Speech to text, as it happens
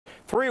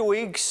3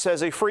 weeks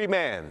as a free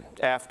man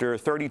after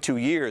 32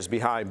 years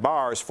behind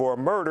bars for a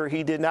murder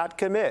he did not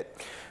commit.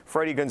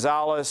 Freddy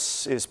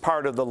Gonzalez is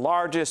part of the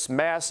largest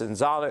mass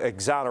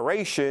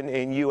exoneration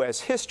in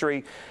U.S.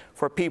 history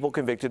for people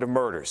convicted of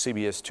murder.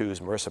 CBS 2's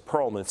Marissa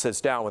Perlman sits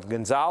down with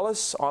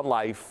Gonzalez on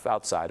life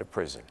outside of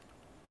prison.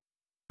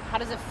 How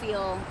does it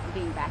feel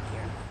being back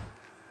here?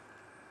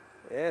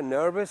 Yeah,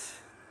 nervous.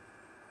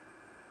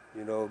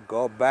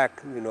 Go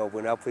back,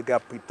 when I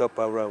got picked up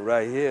around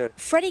right here.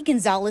 Freddy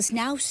Gonzalez,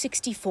 now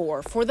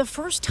 64, for the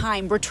first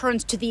time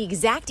returns to the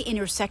exact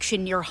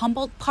intersection near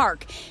Humboldt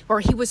Park, where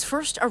he was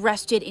first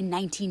arrested in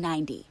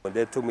 1990. When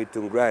they took me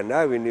to Grand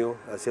Avenue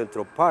at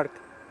Central Park,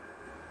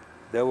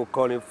 they were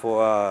calling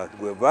for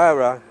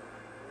Guevara,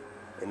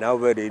 and I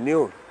already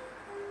knew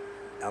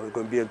I was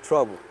going to be in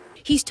trouble.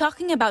 He's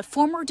talking about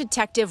former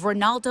detective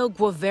Reynaldo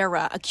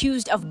Guevara,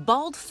 accused of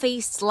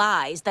bald-faced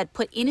lies that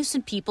put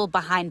innocent people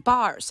behind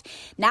bars,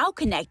 now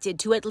connected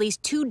to at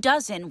least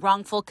 24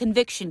 wrongful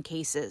conviction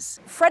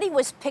cases. Freddy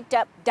was picked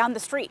up down the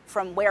street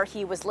from where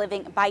he was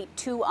living by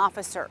 2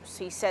 officers.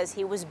 He says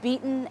he was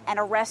beaten and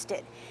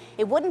arrested.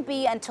 It wouldn't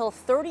be until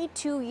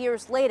 32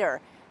 years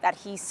later that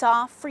he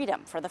saw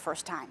freedom for the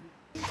first time.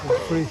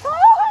 Free.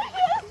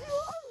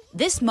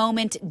 This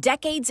moment,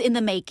 decades in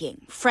the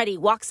making. Freddy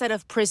walks out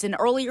of prison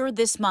earlier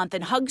this month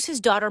and hugs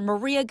his daughter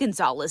Marissa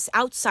Gonzalez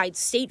outside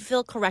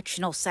Stateville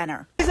Correctional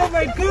Center. These are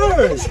my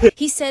girls!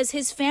 He says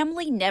his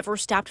family never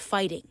stopped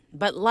fighting,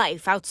 but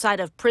life outside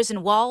of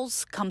prison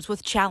walls comes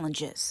with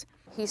challenges.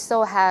 He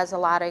still has a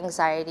lot of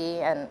anxiety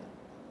and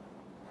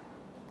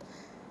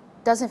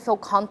doesn't feel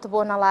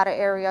comfortable in a lot of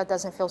areas,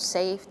 doesn't feel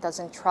safe,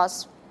 doesn't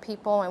trust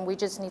people, and we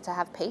just need to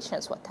have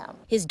patience with him.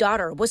 His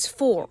daughter was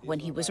 4 when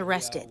he was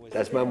arrested.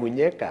 That's my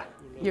muñeca.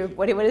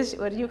 What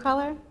do you call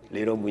her?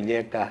 Little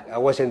muñeca. I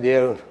wasn't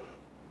there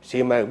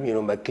seeing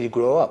my kid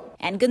grow up.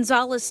 And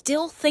Gonzalez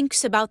still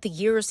thinks about the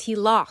years he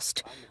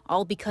lost,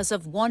 all because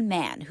of one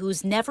man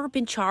who's never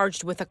been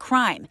charged with a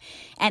crime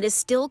and is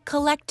still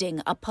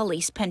collecting a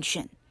police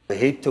pension.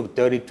 He took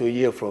 32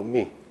 years from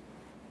me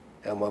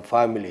and my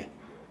family.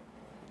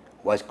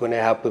 What's going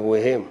to happen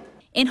with him?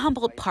 In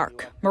Humboldt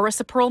Park,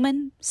 Marissa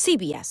Perlman,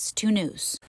 CBS 2 News.